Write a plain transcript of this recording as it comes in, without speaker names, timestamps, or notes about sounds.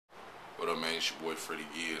What up, man? It's your boy Freddie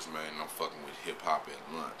Gibbs, man. And I'm fucking with hip hop at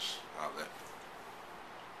lunch. Holla.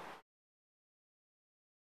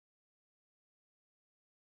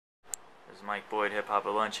 This is Mike Boyd, Hip Hop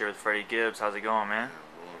at Lunch here with Freddie Gibbs. How's it going, man?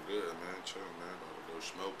 Yeah, I'm doing good, man. Chill, man. About to go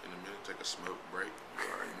smoke in a minute. Take a smoke break. You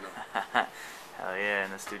already know. Hell yeah,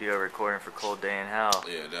 in the studio recording for Cold Day in Hell.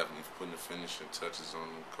 Yeah, definitely putting the finishing touches on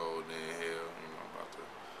the Cold Day in Hell. You know, about to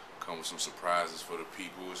come with some surprises for the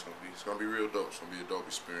people. It's gonna be real dope. It's gonna be a dope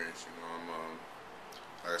experience. You know, I'm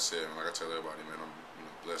like I said, like I tell everybody, man, I'm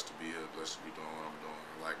blessed to be here, blessed to be doing what I'm doing.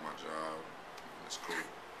 I like my job. It's cool.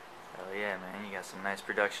 Hell yeah, man. You got some nice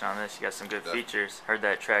production on this. You got some good features. Heard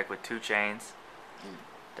that track with 2 Chainz.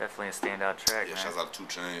 Definitely a standout track, yeah, man. Shouts out to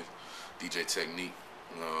 2 Chainz, DJ Technique.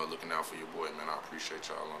 Looking out for your boy, man. I appreciate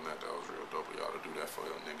y'all on that. That was real dope of y'all to do that for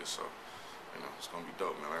y'all niggas. So, it's gonna be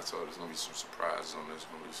dope, man. Like I told you, there's gonna be some surprises on this.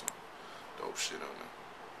 There's gonna be some dope shit on there.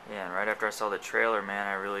 Yeah, and right after I saw the trailer, man,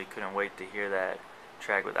 I really couldn't wait to hear that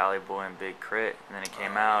track with Alley Boy and Big Crit. And then it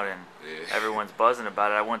came out, and everyone's buzzing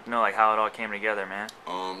about it. I want to know like how it all came together, man.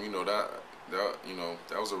 That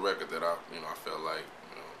was a record that I felt like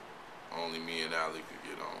only me and Alley could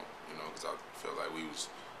get on. Because I felt like we was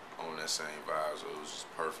on that same vibe, so it was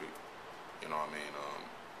just perfect.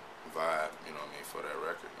 Vibe. For that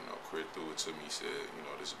record. Crit threw it to me, said,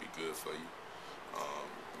 this would be good for you.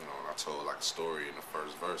 And I told like a story in the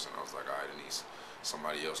first verse, and I was like, all right, I need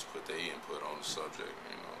somebody else to put their input on the subject.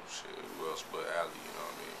 Shit, who else but Alley?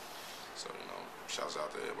 So shouts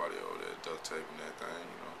out to everybody over there, duct tape and that thing.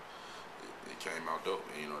 It came out dope,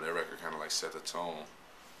 and that record kind of like set the tone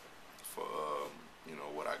for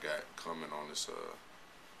what I got coming on this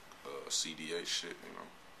CDA shit.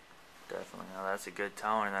 Definitely. Now that's a good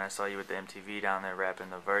tone. And then I saw you with the MTV down there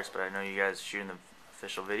rapping the verse, but I know you guys shooting the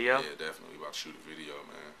official video. Yeah, definitely. We about to shoot a video,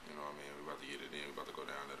 man. We about to get it in. We about to go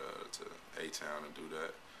down to A-Town and do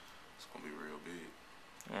that. It's gonna be real big.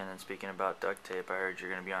 Yeah, and then speaking about duct tape, I heard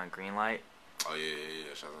you're gonna be on Greenlight. Oh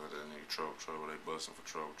yeah. Shout out to that nigga Trouble. They busting for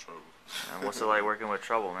Trouble. And what's it like working with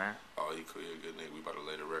Trouble, man? Oh, he cool. He a good nigga. We about to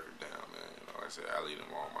lay the record down, man. Like I said, Ali and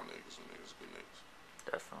all my niggas. Some niggas good niggas.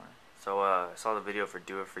 Definitely. So I saw the video for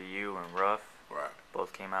Do It For You and Rough. Right.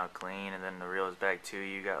 Both came out clean, and then The Real Is Back too.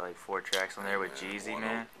 You got like 4 tracks on there with Jeezy,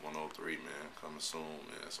 man. 103, man. Coming soon,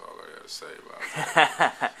 man. That's all I gotta say about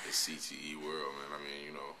it. It's CTE world, man.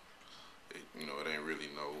 It ain't really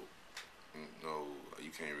no, you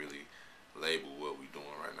can't really label what we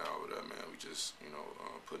doing right now with that, man. We just,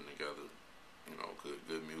 putting together,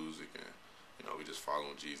 good music, and, we just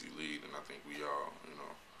following Jeezy lead, and I think we all,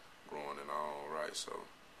 growing in our own right, so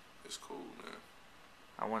it's cool, man.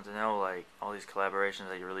 I want to know, like, all these collaborations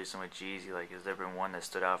that you're releasing with Jeezy, like, has there been one that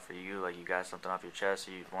stood out for you? Like, you got something off your chest,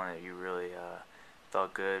 or one that you really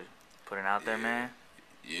felt good putting out there, man?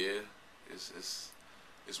 Yeah, it's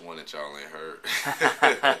one that y'all ain't heard.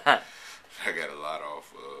 I got a lot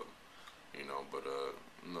off, but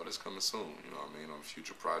that's coming soon. On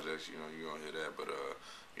future projects, you're gonna hear that. But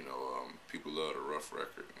people love the Rough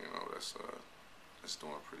record. That's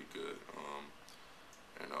doing pretty good.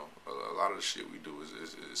 A lot of the shit we do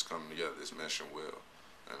is coming together. It's meshing well.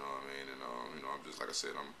 And I'm just like I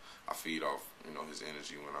said, I feed off his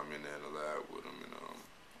energy when I'm in there in the lab with him, and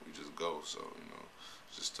we just go. So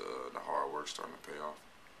just the hard work starting to pay off.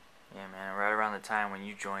 Yeah, man. Right around the time when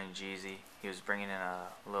you joined Jeezy, he was bringing in a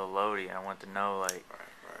Lil Lodi, and I want to know, like,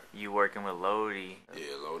 you working with Lodi.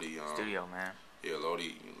 Yeah, Lodi. Studio, man. Yeah,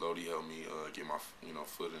 Lodi helped me get my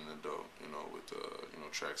foot in the door. With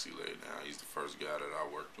tracks he laid down. He's the first guy that I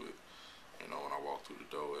worked with. When I walked through the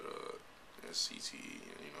door at CTE,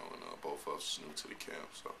 and both of us new to the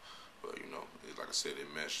camp. So, but like I said, it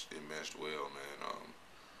meshed well, man.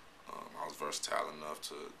 I was versatile enough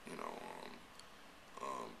to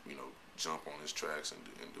jump on his tracks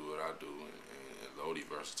and do what I do, and Lodi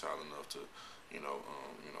versatile enough to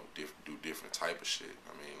do different type of shit.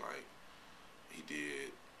 Like he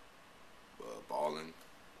did Ballin',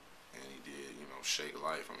 and he did Shake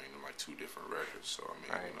Life. Like 2 different records. So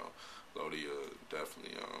Lodi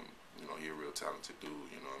definitely he a real talented dude.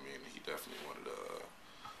 He definitely one of the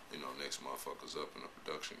next motherfuckers up in the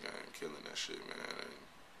production game, killing that shit, man.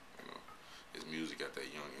 And his music got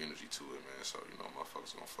that young energy to it, man. So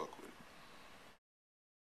motherfuckers gonna fuck with it.